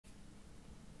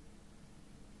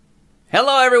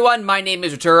Hello everyone, my name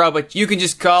is Rituro, but you can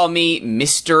just call me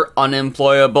Mr.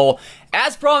 Unemployable.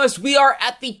 As promised, we are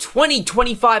at the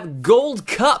 2025 Gold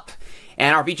Cup,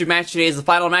 and our featured match today is the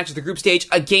final match of the group stage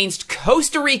against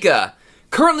Costa Rica,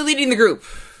 currently leading the group,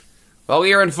 while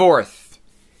we are in fourth.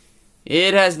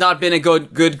 It has not been a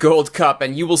good Gold Cup,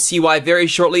 and you will see why very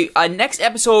shortly. Next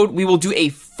episode, we will do a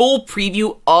full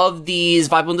preview of the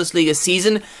Zwei Bundesliga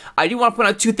season. I do want to point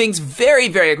out two things very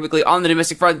quickly on the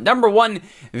domestic front. Number one,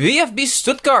 VfB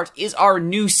Stuttgart is our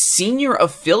new senior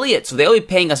affiliate, so they'll be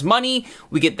paying us money.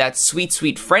 We get that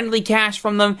sweet friendly cash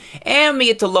from them, and we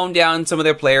get to loan down some of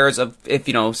their players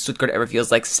if, Stuttgart ever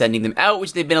feels like sending them out,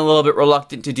 which they've been a little bit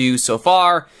reluctant to do so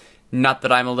far. Not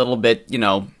that I'm a little bit,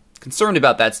 concerned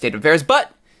about that state of affairs,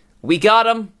 but we got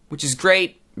them, which is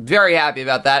great. Very happy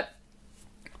about that.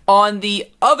 On the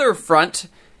other front,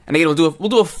 and again, we'll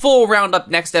do a full roundup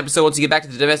next episode once we get back to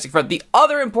the domestic front. The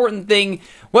other important thing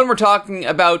when we're talking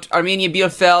about Arminia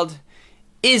Bielefeld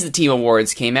is the team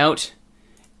awards came out.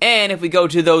 And if we go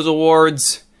to those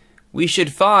awards, we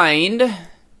should find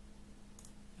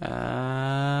Player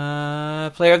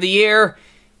of the Year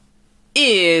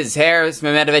is Haris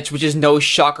Mehmetovic, which is no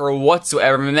shocker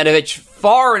whatsoever. Mehmetovic,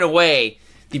 far and away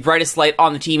the brightest light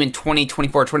on the team in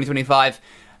 2024-2025.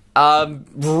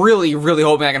 Really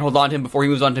hoping I can hold on to him before he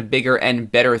moves on to bigger and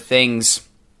better things.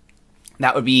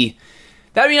 That would be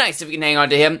nice if we can hang on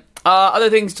to him. Other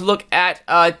things to look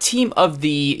at, Team of the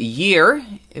Year,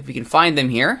 if we can find them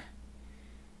here.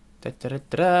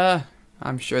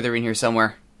 I'm sure they're in here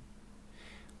somewhere.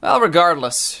 Well,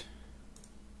 regardless.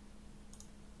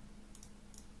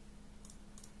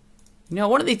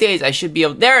 One of these days I should be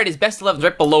able... There it is, Best 11's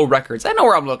right below records. I know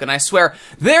where I'm looking, I swear.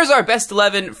 There's our Best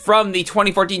 11 from the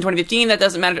 2014-2015. That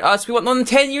doesn't matter to us. We want them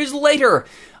 10 years later.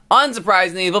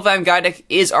 Unsurprisingly, Wolfgang Geidek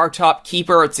is our top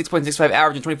keeper at 6.65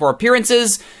 average in 24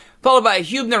 appearances, followed by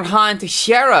Hübner, Hahn,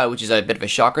 Teixeira, which is a bit of a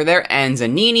shocker there, and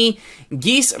Zanini,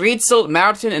 Gies, Ritzel,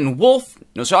 Martin, and Wolf,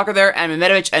 no shocker there, and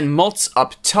Mehmetovic and Moltz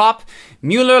up top,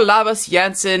 Müller, Labas,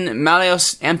 Janssen,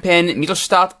 Malios, Empen,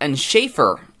 Mittelstadt, and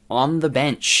Schaefer on the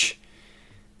bench.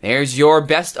 There's your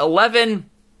Best 11.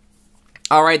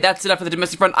 Alright, that's enough for the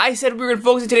domestic front. I said we were going to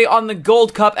focus today on the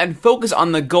Gold Cup, and focus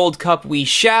on the Gold Cup we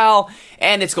shall,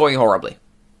 and it's going horribly.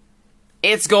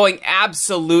 It's going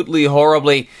absolutely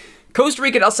horribly. Costa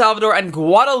Rica, El Salvador, and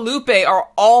Guadalupe are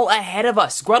all ahead of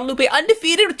us. Guadalupe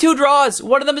undefeated with 2 draws.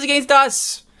 One of them is against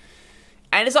us.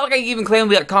 And it's not like I can even claim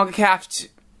we got CONCACAF.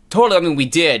 Totally, I mean, we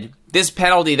did. This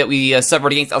penalty that we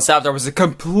suffered against El Salvador was a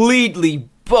completely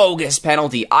bogus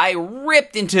penalty. I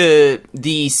ripped into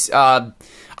these, into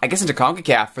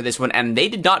CONCACAF for this one, and they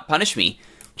did not punish me.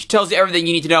 Which tells you everything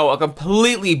you need to know. A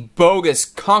completely bogus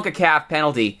CONCACAF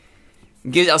penalty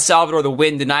gives El Salvador the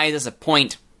win, denies us a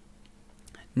point.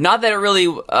 Not that it really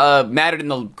mattered in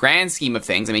the grand scheme of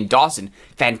things. I mean, Dawson,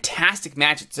 fantastic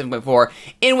match at 7.4,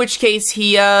 in which case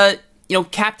he,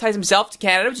 captized himself to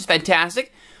Canada, which is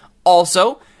fantastic.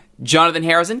 Also, Jonathan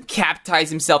Harrison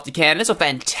captized himself to Canada, so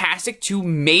fantastic. 2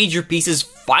 major pieces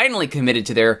finally committed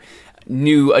to their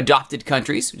new adopted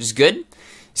countries, which is good.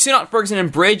 Sinot, Ferguson,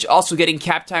 and Bridge also getting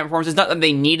cap time performances. Not that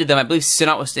they needed them. I believe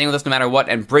Sinot was staying with us no matter what,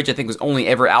 and Bridge, I think, was only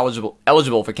ever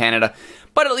eligible for Canada.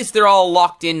 But at least they're all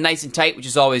locked in nice and tight, which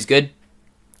is always good.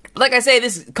 But like I say,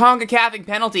 this CONCACAF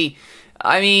penalty,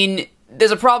 I mean,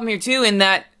 there's a problem here too in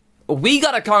that we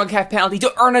got a CONCACAF penalty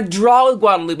to earn a draw with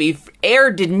Guadalupe. Air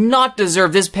did not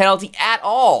deserve this penalty at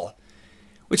all,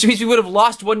 which means we would have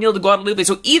lost 1-0 to Guadalupe.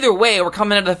 So either way, we're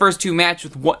coming out of the first 2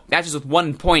 matches with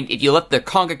 1 point if you let the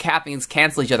CONCACAFians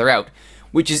cancel each other out,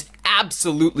 which is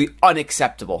absolutely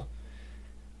unacceptable.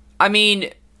 I mean,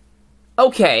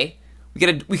 okay, we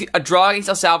get a draw against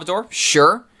El Salvador,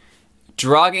 sure.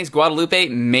 Draw against Guadalupe,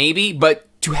 maybe, but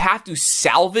to have to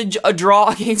salvage a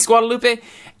draw against Guadalupe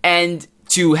and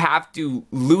to have to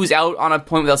lose out on a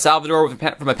point with El Salvador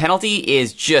from a penalty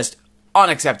is just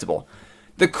unacceptable.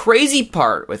 The crazy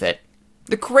part with it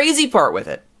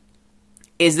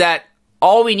is that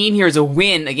all we need here is a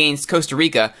win against Costa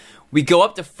Rica. We go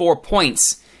up to 4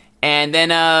 points, and then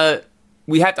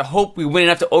we have to hope we win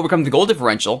enough to overcome the goal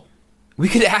differential. We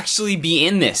could actually be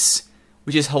in this,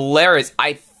 which is hilarious.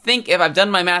 I think if I've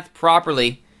done my math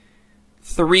properly,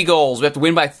 3 goals. We have to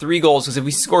win by 3 goals, because if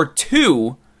we score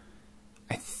 2...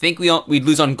 I think we'd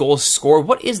lose on goals scored.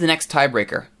 What is the next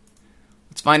tiebreaker?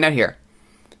 Let's find out here.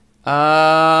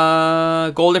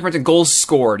 Goal difference and goals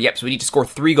scored. Yep, so we need to score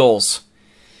 3 goals.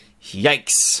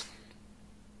 Yikes.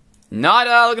 Not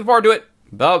looking forward to it,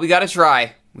 but we gotta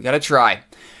try.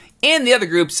 In the other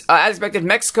groups, as expected,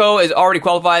 Mexico is already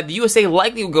qualified. The USA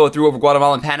likely will go through over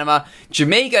Guatemala and Panama.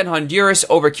 Jamaica and Honduras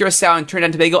over Curacao and Trinidad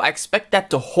and Tobago. I expect that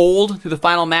to hold through the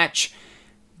final match.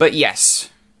 But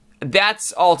yes,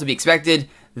 that's all to be expected.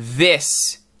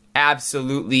 This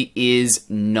absolutely is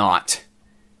not.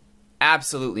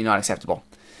 Absolutely not acceptable.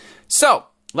 So,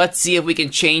 let's see if we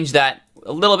can change that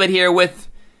a little bit here with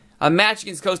a match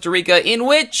against Costa Rica in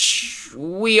which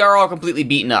we are all completely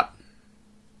beaten up.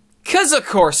 'Cause of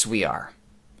course we are.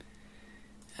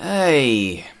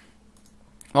 Hey.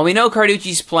 Well, we know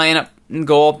Carducci's playing up in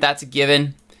goal. That's a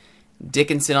given.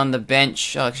 Dickinson on the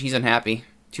bench. Oh, she's unhappy.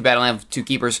 Too bad I only have 2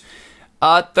 keepers.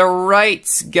 The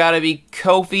right's gotta be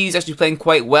Kofi. He's actually playing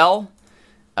quite well.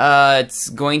 It's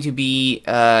going to be,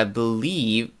 I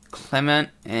believe, Clement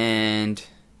and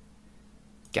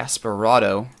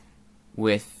Gasparotto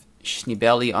with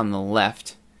Schnibelli on the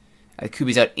left.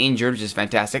 Kubi's out injured, which is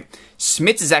fantastic.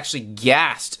 Smits is actually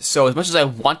gassed, so as much as I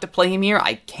want to play him here,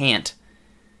 I can't.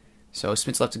 So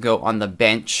Smits will have to go on the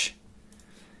bench.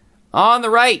 On the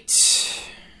right.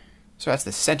 So that's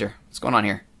the center. What's going on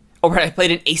here? Oh, right, I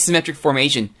played an asymmetric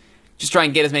formation. Just try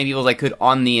and get as many people as I could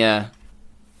on the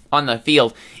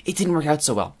field. It didn't work out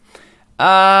so well.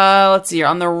 Let's see here.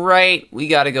 On the right, we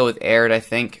gotta go with Aird, I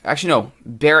think. Actually, no.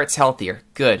 Barrett's healthier.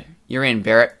 Good. You're in,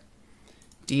 Barrett.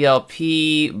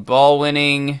 DLP, ball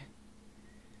winning.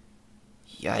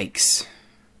 Yikes.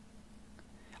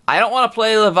 I don't want to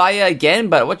play Lavaya again,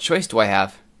 but what choice do I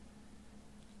have?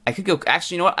 I could go...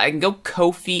 Actually, you know what? I can go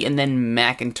Kofi and then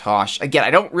Macintosh. Again, I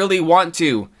don't really want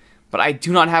to, but I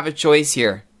do not have a choice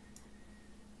here.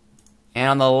 And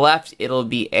on the left, it'll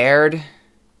be Aird.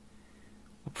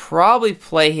 We'll probably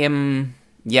play him...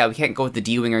 Yeah, we can't go with the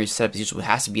D-winger setup as usual. It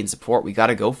has to be in support. We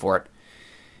gotta go for it.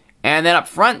 And then up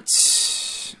front,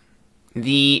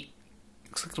 the...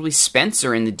 Looks like it'll be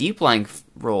Spencer in the deep line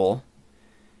role.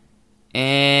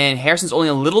 And Harrison's only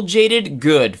a little jaded.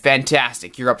 Good.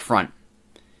 Fantastic. You're up front.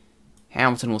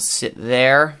 Hamilton will sit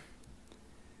there.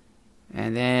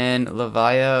 And then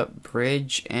Lavaya,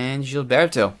 Bridge, and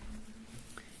Gilberto.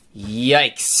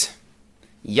 Yikes.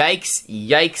 Yikes,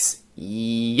 yikes,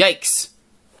 yikes.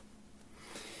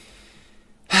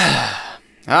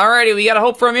 Alrighty, we gotta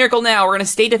hope for a miracle now. We're gonna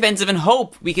stay defensive and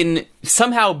hope we can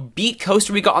somehow beat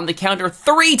Costa Rica on the counter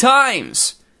 3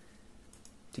 times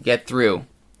to get through.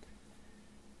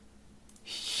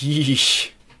 Yeesh.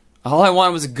 All I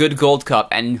wanted was a good Gold Cup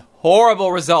and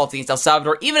horrible results against El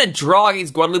Salvador. Even a draw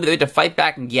against Guadalupe that we had to fight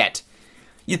back and get.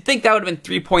 You'd think that would have been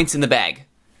 3 points in the bag.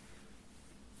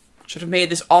 Should have made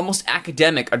this almost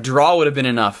academic. A draw would have been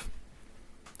enough.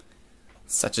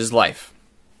 Such is life.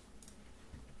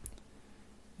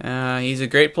 He's a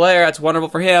great player. That's wonderful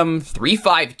for him.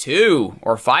 3-5-2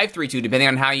 or 5-3-2, depending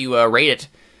on how you rate it.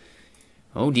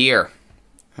 Oh dear.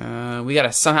 We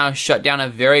gotta somehow shut down a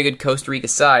very good Costa Rica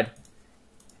side.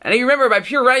 And you remember, by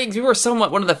pure rankings, we were somewhat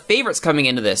one of the favorites coming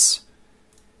into this.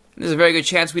 There's a very good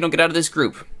chance we don't get out of this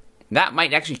group. That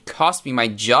might actually cost me my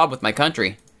job with my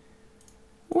country,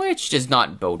 which does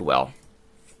not bode well.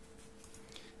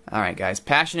 Alright guys,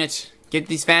 passionate. Get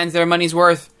these fans their money's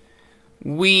worth.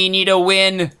 We need a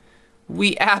win.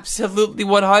 We absolutely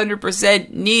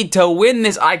 100% need to win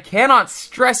this. I cannot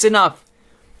stress enough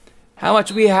how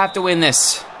much we have to win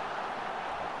this.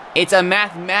 It's a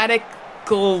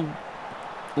mathematical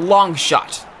long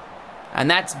shot, and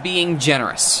that's being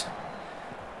generous.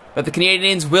 But the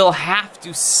Canadians will have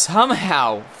to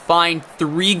somehow find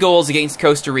 3 goals against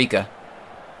Costa Rica.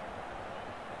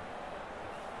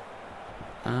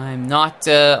 I'm not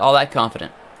all that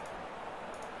confident.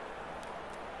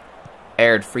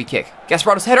 Aired free kick.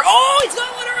 Gasparotto's header. Oh, he's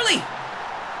got one early!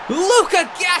 Luca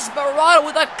Gasparotto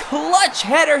with a clutch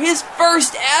header, his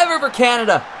first ever for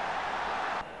Canada.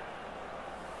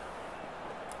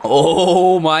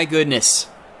 Oh my goodness.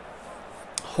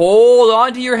 Hold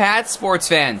on to your hats, sports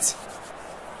fans.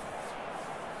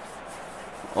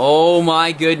 Oh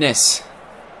my goodness.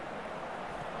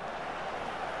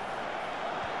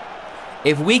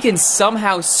 If we can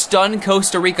somehow stun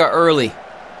Costa Rica early,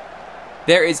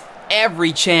 there is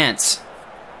every chance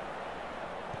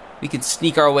we can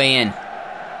sneak our way in.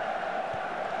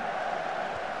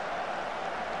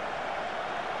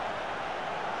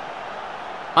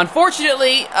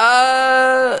 Unfortunately,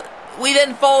 we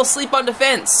then fall asleep on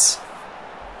defense.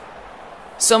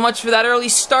 So much for that early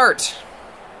start.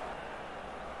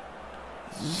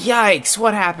 Yikes,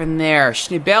 what happened there?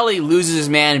 Schnibelli loses his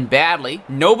man badly.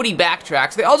 Nobody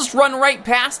backtracks. They all just run right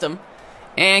past him.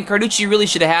 And Carducci really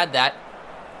should have had that.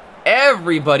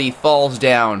 Everybody falls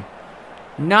down.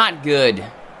 Not good.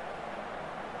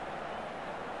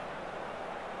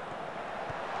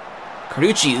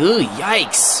 Carducci, ooh,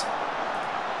 yikes.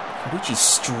 Carducci's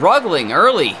struggling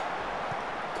early.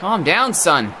 Calm down,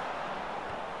 son.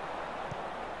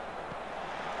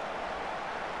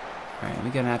 Alright,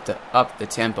 we're gonna have to up the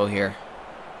tempo here.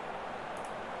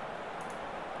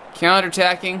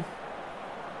 Counterattacking.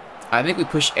 I think we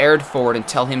push Aird forward and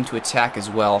tell him to attack as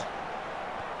well.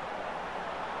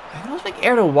 I don't think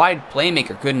Aird a wide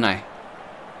playmaker, couldn't I?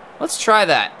 Let's try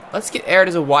that. Let's get Aird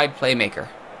as a wide playmaker.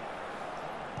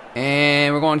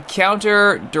 And we're going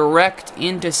counter, direct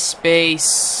into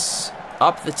space,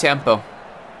 up the tempo.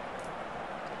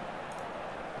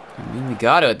 I mean, we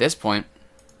got to at this point.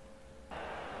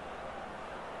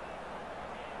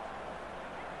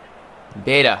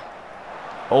 Beta.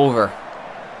 Over.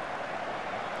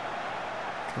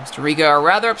 Costa Rica are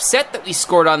rather upset that we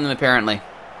scored on them, apparently.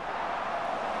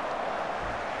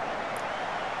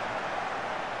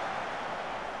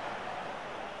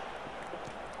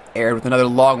 Aird with another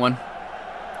long one.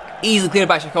 Easily cleared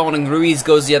by Chacon, and Ruiz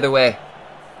goes the other way.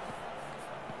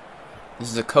 This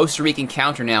is a Costa Rican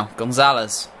counter now.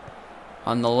 Gonzalez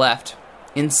on the left.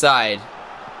 Inside.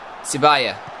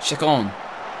 Sibaya. Chacon.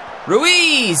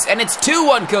 Ruiz! And it's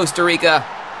 2-1 Costa Rica.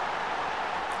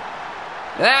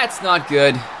 That's not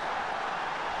good.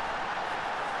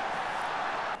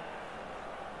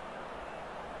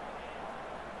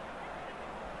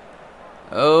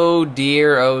 Oh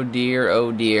dear, oh dear,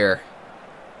 oh dear.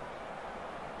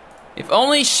 If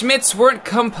only Schmitz weren't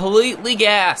completely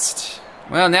gassed.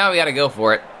 Well, now we gotta go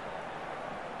for it.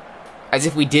 As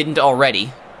if we didn't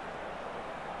already.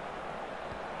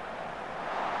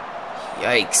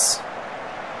 Yikes.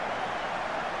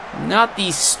 Not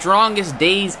the strongest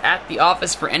days at the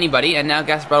office for anybody, and now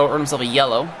Gasparotto earned himself a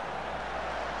yellow.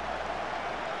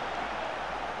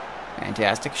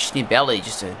 Fantastic. Schnibelli,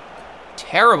 just a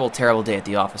terrible, terrible day at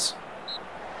the office.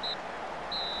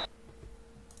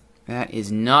 That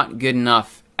is not good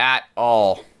enough at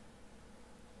all.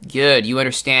 Good, you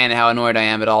understand how annoyed I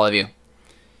am at all of you.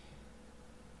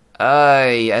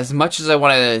 As much as I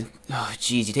want to... Oh,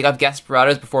 jeez, you take off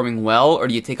Gasparetto's performing well, or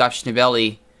do you take off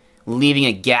Schnibelli, leaving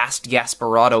a gassed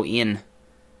Gasparotto in?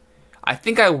 I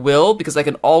think I will, because I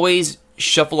can always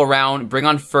shuffle around, bring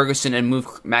on Ferguson, and move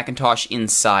McIntosh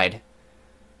inside.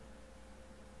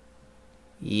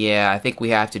 Yeah, I think we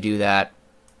have to do that.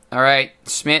 Alright,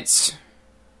 Schmitz.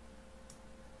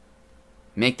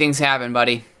 Make things happen,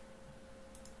 buddy.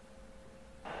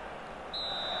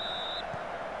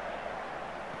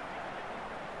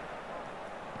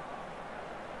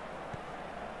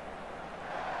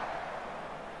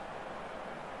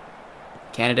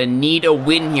 Canada need a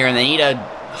win here, and they need a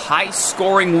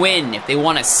high-scoring win if they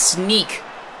want to sneak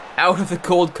out of the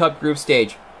Gold Cup group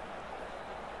stage.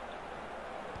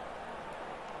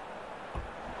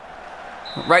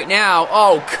 Right now,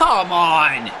 oh, come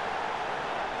on!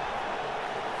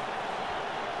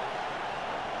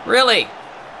 Really?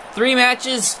 3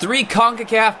 matches, 3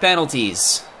 CONCACAF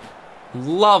penalties.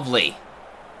 Lovely.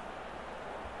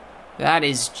 That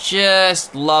is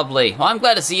just lovely. Well, I'm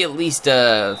glad to see at least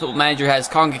the football manager has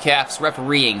CONCACAF's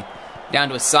refereeing down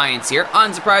to a science here.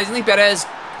 Unsurprisingly, Perez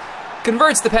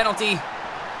converts the penalty,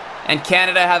 and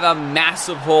Canada have a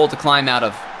massive hole to climb out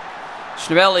of.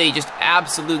 Schnibelli, just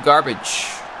absolute garbage.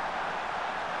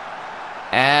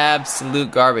 Absolute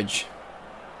garbage.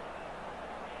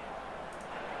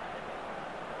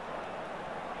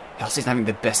 Elsie's having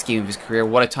the best game of his career.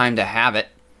 What a time to have it.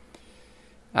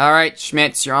 Alright,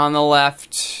 Schmitz, you're on the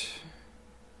left.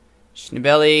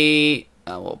 Schnibelli,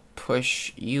 we'll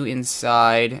push you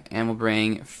inside, and we'll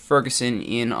bring Ferguson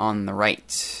in on the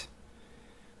right.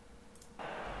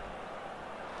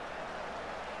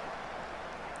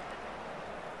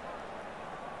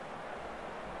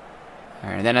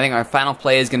 Alright, and then I think our final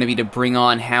play is going to be to bring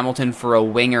on Hamilton for a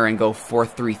winger and go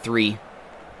 4-3-3.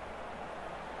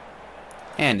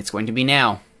 And it's going to be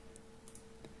now.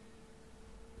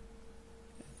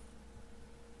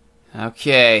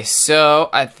 Okay, so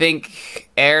I think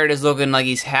Aird is looking like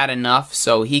he's had enough,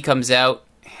 so he comes out,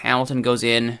 Hamilton goes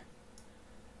in,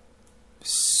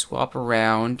 swap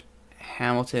around,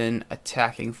 Hamilton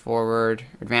attacking forward,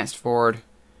 advanced forward.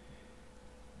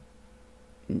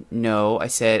 No, I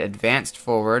said advanced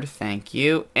forward, thank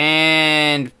you,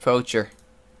 and Poacher.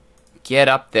 Get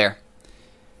up there.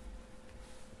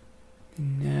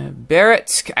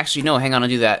 Barrett, actually no, hang on,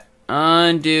 undo that.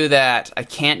 Undo that. I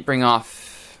can't bring off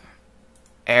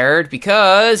Aird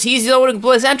because he's the one who can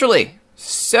play centrally.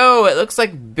 So it looks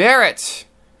like Barrett,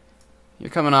 you're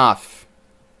coming off.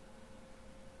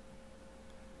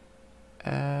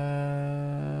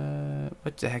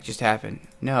 What the heck just happened?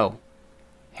 No.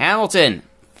 Hamilton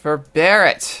for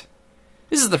Barrett.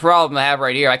 This is the problem I have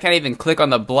right here. I can't even click on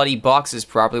the bloody boxes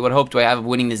properly. What hope do I have of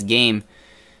winning this game?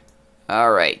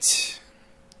 Alright.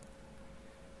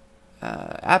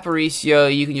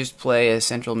 Aparicio, you can just play a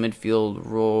central midfield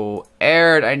role.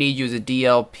 Aird, I need you as a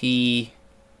DLP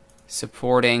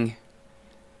supporting.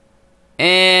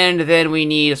 And then we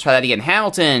need, let's try that again.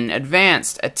 Hamilton,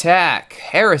 advanced, attack.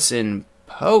 Harrison,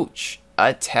 poach,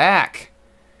 attack.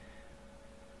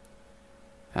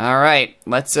 Alright,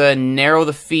 let's narrow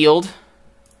the field.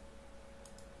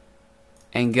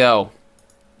 And go.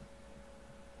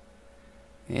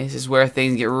 This is where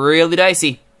things get really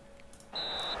dicey.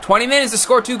 20 minutes to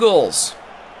score 2 goals.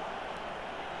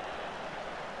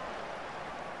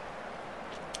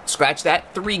 Scratch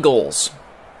that, 3 goals.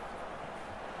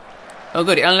 Oh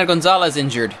good, Elena Gonzalez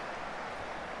injured.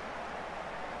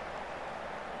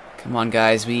 Come on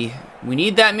guys, we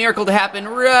need that miracle to happen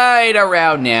right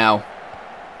around now.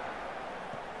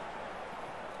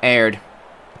 Aird.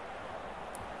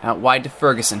 Out wide to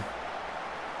Ferguson.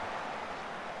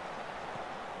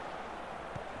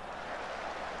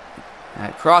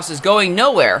 That cross is going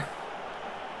nowhere.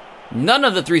 None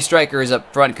of the 3 strikers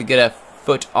up front could get a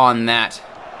foot on that.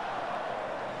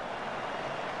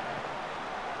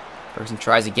 Ferguson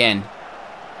tries again.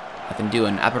 Nothing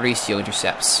doing. Aparicio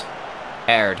intercepts.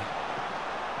 Aird.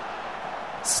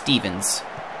 Stevens.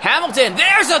 Hamilton!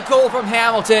 There's a goal from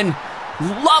Hamilton!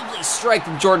 Lovely strike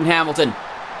from Jordan Hamilton.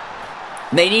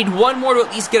 They need 1 more to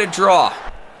at least get a draw.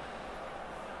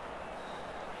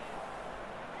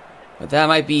 But that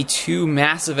might be too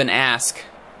massive an ask.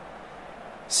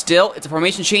 Still, it's a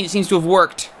formation change that seems to have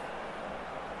worked.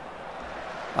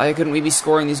 Why couldn't we be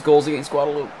scoring these goals against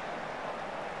Guadeloupe?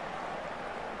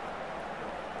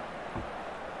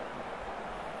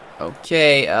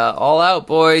 Okay, all out,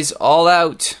 boys. All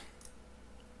out.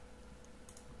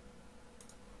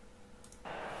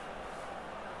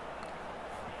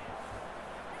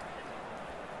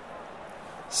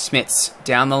 Smits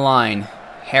down the line.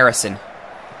 Harrison.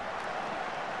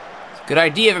 Good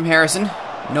idea from Harrison.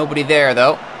 Nobody there,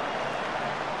 though.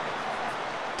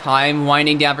 Time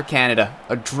winding down for Canada.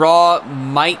 A draw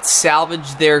might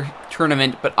salvage their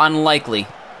tournament, but unlikely.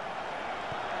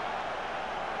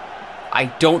 I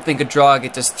don't think a draw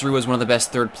gets us through as one of the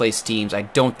best third-place teams. I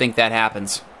don't think that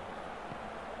happens.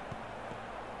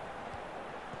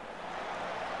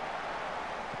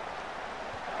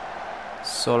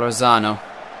 Solorzano.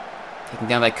 Taken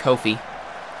down by Kofi.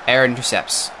 Aird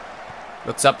intercepts.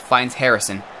 Looks up, finds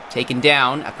Harrison. Taken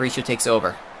down, Aparicio takes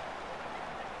over.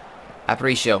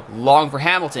 Aparicio, long for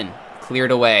Hamilton.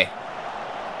 Cleared away.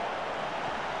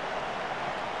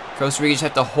 Costa Rica just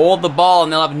have to hold the ball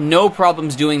and they'll have no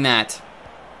problems doing that.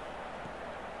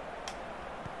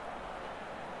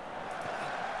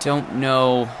 Don't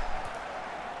know.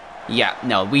 Yeah,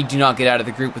 no, we do not get out of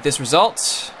the group with this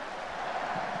result.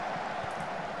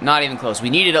 Not even close. We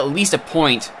needed at least a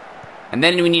point. And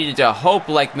then we needed to hope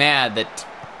like mad that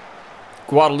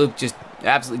Guadeloupe just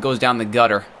absolutely goes down the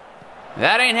gutter.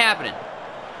 That ain't happening.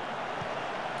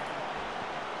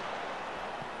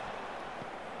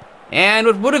 And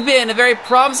what would have been a very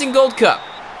promising Gold Cup,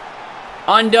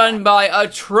 undone by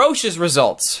atrocious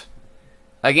results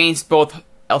against both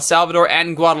El Salvador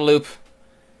and Guadeloupe.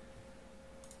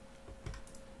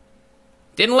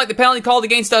 Didn't like the penalty called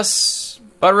against us,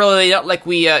 but really not like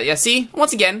we, yeah, see?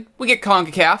 Once again, we get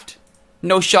CONCACAF'd.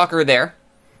 No shocker there.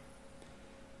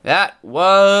 That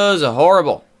was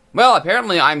horrible. Well,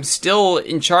 apparently I'm still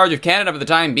in charge of Canada for the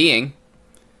time being.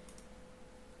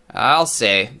 I'll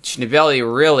say, Schneebeli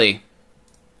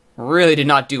really did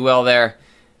not do well there.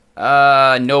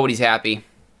 Nobody's happy.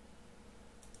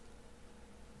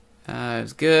 It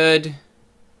was good.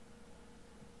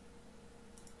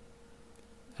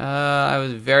 I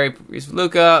was very...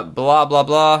 Luca, blah, blah,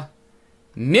 blah.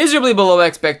 Miserably below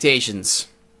expectations.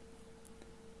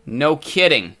 No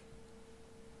kidding.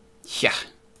 Yeah,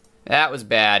 that was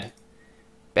bad.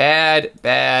 Bad.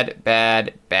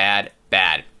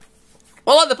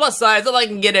 Well, on the plus side, it's not like it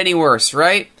can get any worse,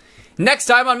 right? Next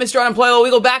time on Mr. Unemployable, we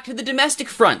go back to the domestic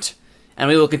front. And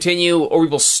we will continue, or we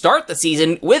will start the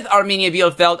season with Arminia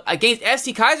Bielefeld against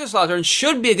SC Kaiserslautern.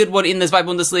 Should be a good one in this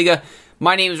Bundesliga.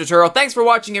 My name is Rituro. Thanks for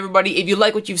watching, everybody. If you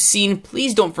like what you've seen,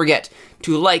 please don't forget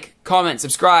to like, comment,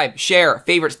 subscribe, share,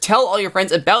 favorite, tell all your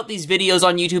friends about these videos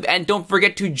on YouTube, and don't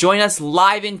forget to join us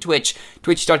live in Twitch,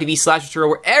 twitch.tv/Rituro,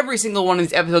 where every single one of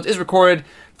these episodes is recorded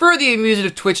for the amusement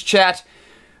of Twitch chat,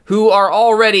 who are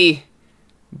already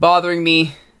bothering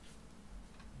me.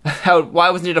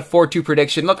 Why wasn't it a 4-2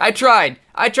 prediction? Look, I tried,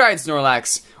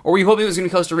 Snorlax. Or were you hoping it was going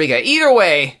to be Costa Rica? Either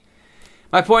way,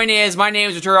 my point is, my name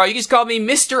is Rituro. You just call me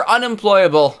Mr.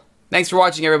 Unemployable. Thanks for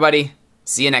watching, everybody.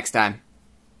 See you next time.